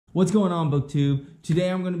What's going on, BookTube? Today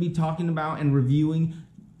I'm going to be talking about and reviewing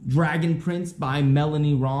Dragon Prince by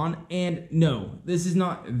Melanie Rawn. And no, this is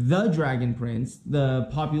not The Dragon Prince, the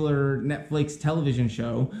popular Netflix television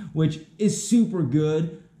show, which is super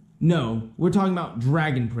good. No, we're talking about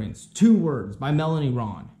Dragon Prince, 2 words, by Melanie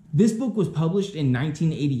Rawn. This book was published in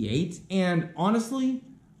 1988, and honestly,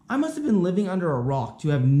 I must have been living under a rock to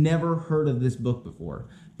have never heard of this book before,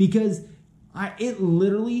 because it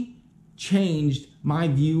literally changed my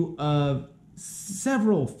view of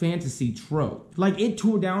several fantasy tropes. Like, it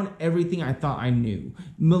tore down everything I thought I knew.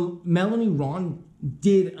 Melanie Rawn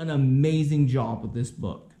did an amazing job with this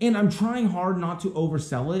book. And I'm trying hard not to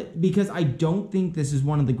oversell it because I don't think this is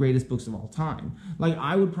one of the greatest books of all time. Like,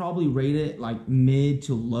 I would probably rate it like mid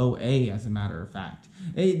to low A, as a matter of fact.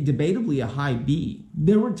 Debatably a high B.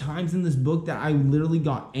 There were times in this book that I literally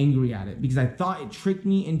got angry at it because I thought it tricked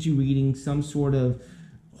me into reading some sort of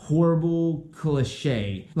horrible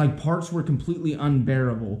cliche. Like, parts were completely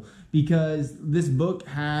unbearable because this book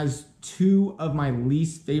has 2 of my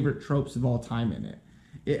least favorite tropes of all time in it.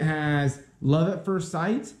 It has love at first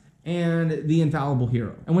sight and the infallible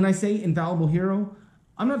hero. And when I say infallible hero,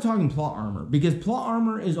 I'm not talking plot armor, because plot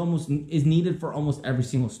armor is needed for almost every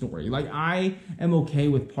single story. Like, I am okay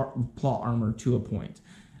with plot armor to a point.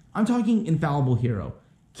 I'm talking infallible hero.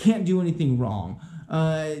 Can't do anything wrong.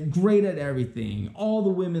 Great at everything. All the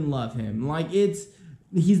women love him. Like,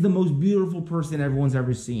 he's the most beautiful person everyone's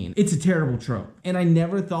ever seen. It's a terrible trope. And I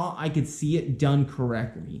never thought I could see it done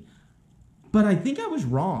correctly. But I think I was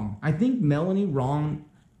wrong. I think Melanie Rawn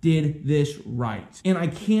did this right. And I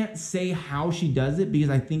can't say how she does it because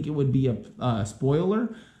I think it would be a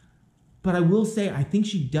spoiler. But I will say I think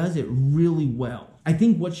she does it really well. I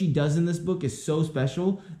think what she does in this book is so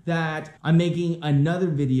special that I'm making another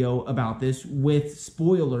video about this with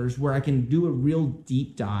spoilers where I can do a real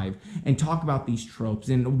deep dive and talk about these tropes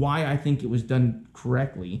and why I think it was done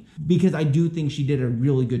correctly, because I do think she did a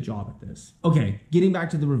really good job at this. Okay, getting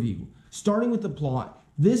back to the review. Starting with the plot,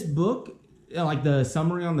 this book, like the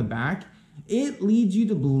summary on the back, it leads you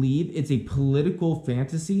to believe it's a political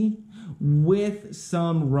fantasy with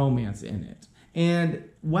some romance in it. And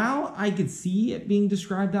while I could see it being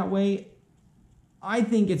described that way, I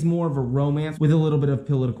think it's more of a romance with a little bit of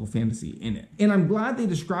political fantasy in it. And I'm glad they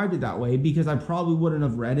described it that way because I probably wouldn't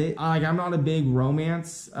have read it. Like, I'm not a big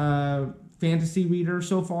romance fantasy reader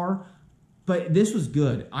so far, but this was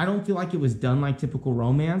good. I don't feel like it was done like typical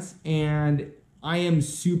romance, and I am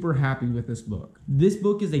super happy with this book. This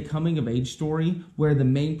book is a coming-of-age story where the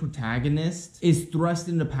main protagonist is thrust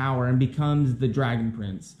into power and becomes the Dragon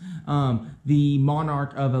Prince, the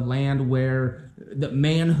monarch of a land where the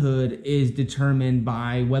manhood is determined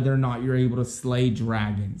by whether or not you're able to slay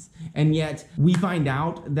dragons. And yet, we find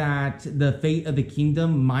out that the fate of the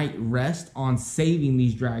kingdom might rest on saving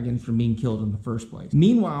these dragons from being killed in the first place.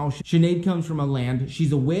 Meanwhile, Sinead comes from a land,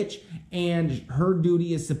 she's a witch, and her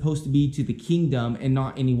duty is supposed to be to the kingdom and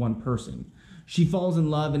not any one person. She falls in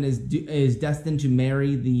love and is destined to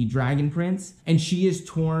marry the Dragon Prince, and she is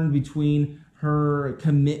torn between her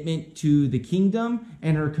commitment to the kingdom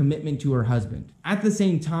and her commitment to her husband. At the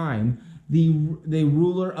same time, the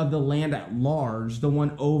ruler of the land at large, the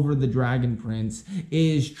one over the Dragon Prince,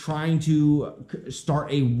 is trying to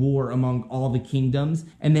start a war among all the kingdoms,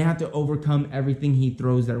 and they have to overcome everything he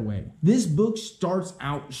throws their way. This book starts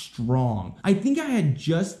out strong. I think I had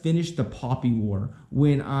just finished the Poppy War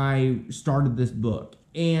when I started this book.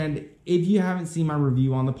 And if you haven't seen my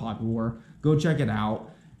review on the Poppy War, go check it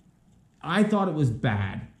out. I thought it was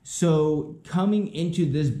bad. So coming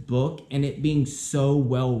into this book and it being so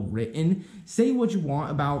well written, say what you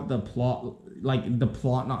want about the plot, like the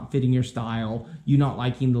plot not fitting your style, you not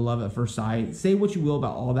liking the love at first sight, say what you will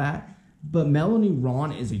about all that, but Melanie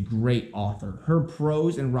Rawn is a great author. Her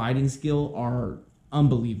prose and writing skill are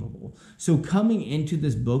unbelievable. So coming into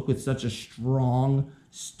this book with such a strong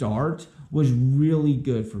start was really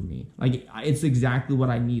good for me. Like, it's exactly what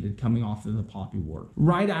I needed coming off of the Poppy War.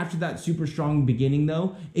 Right after that super strong beginning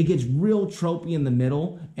though, it gets real tropey in the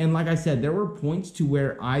middle. And like I said, there were points to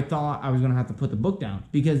where I thought I was gonna have to put the book down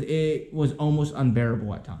because it was almost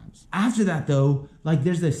unbearable at times. After that though, like,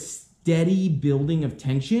 there's this steady building of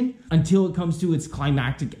tension until it comes to its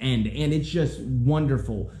climactic end, and it's just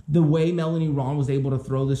wonderful. The way Melanie Rawn was able to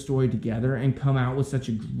throw the story together and come out with such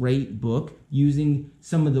a great book using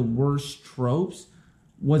some of the worst tropes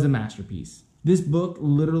was a masterpiece. This book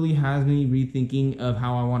literally has me rethinking of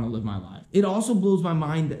how I want to live my life. It also blows my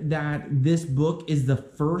mind that this book is the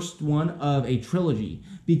first one of a trilogy,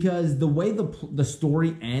 because the way the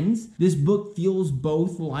story ends, this book feels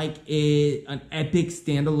both like an epic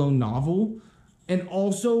standalone novel and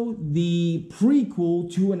also the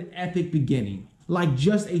prequel to an epic beginning. Like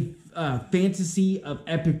just a fantasy of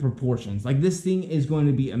epic proportions. Like this thing is going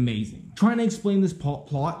to be amazing. Trying to explain this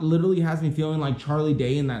plot literally has me feeling like Charlie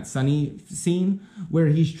Day in that Sunny scene where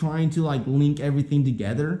he's trying to like link everything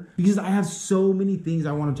together, because I have so many things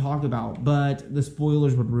I want to talk about, but the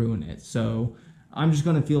spoilers would ruin it. So I'm just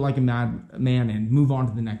going to feel like a madman and move on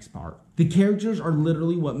to the next part. The characters are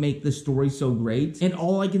literally what make the story so great. And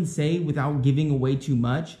all I can say without giving away too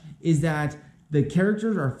much is that the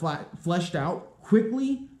characters are fleshed out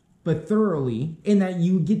quickly but thoroughly, in that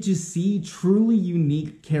you get to see truly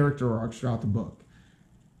unique character arcs throughout the book.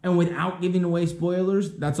 And without giving away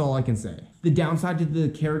spoilers, that's all I can say. The downside to the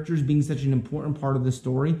characters being such an important part of the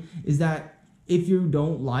story is that if you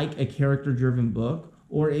don't like a character-driven book,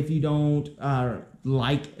 or if you don't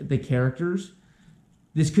like the characters,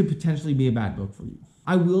 this could potentially be a bad book for you.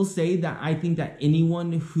 I will say that I think that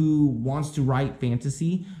anyone who wants to write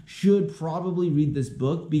fantasy should probably read this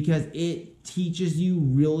book, because it teaches you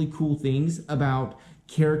really cool things about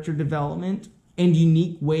character development and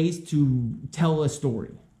unique ways to tell a story.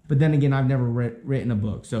 But then again, I've never written a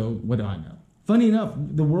book, so what do I know? Funny enough,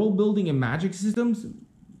 the world building and magic systems,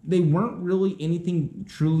 they weren't really anything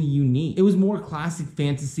truly unique. It was more classic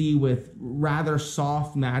fantasy with rather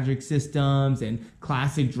soft magic systems and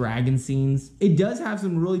classic dragon scenes. It does have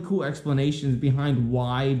some really cool explanations behind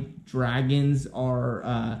why dragons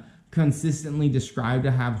are consistently described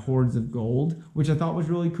to have hoards of gold, which I thought was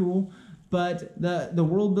really cool. But the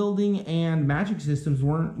world building and magic systems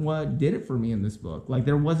weren't what did it for me in this book. Like,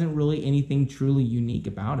 there wasn't really anything truly unique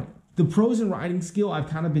about it. The prose and writing skill I've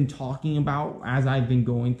kind of been talking about as I've been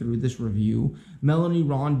going through this review. Melanie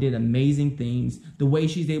Rawn did amazing things. The way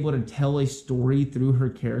she's able to tell a story through her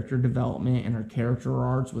character development and her character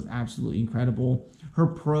arcs was absolutely incredible. Her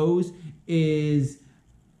prose is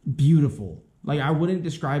beautiful. Like, I wouldn't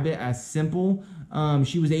describe it as simple.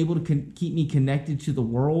 She was able to keep me connected to the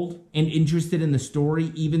world and interested in the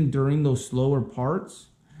story even during those slower parts.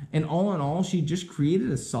 And all in all, she just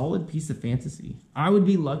created a solid piece of fantasy. I would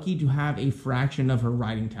be lucky to have a fraction of her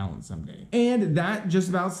writing talent someday. And that just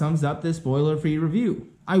about sums up this spoiler-free review.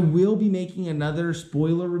 I will be making another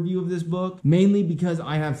spoiler review of this book, mainly because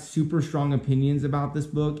I have super strong opinions about this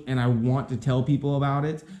book and I want to tell people about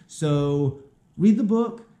it. So read the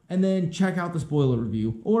book and then check out the spoiler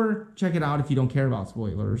review, or check it out if you don't care about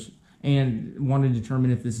spoilers and want to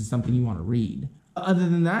determine if this is something you want to read. Other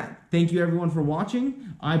than that, thank you everyone for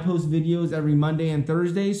watching. I post videos every Monday and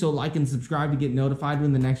Thursday, so like and subscribe to get notified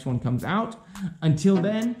when the next one comes out. Until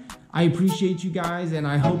then, I appreciate you guys, and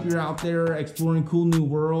I hope you're out there exploring cool new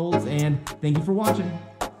worlds, and thank you for watching.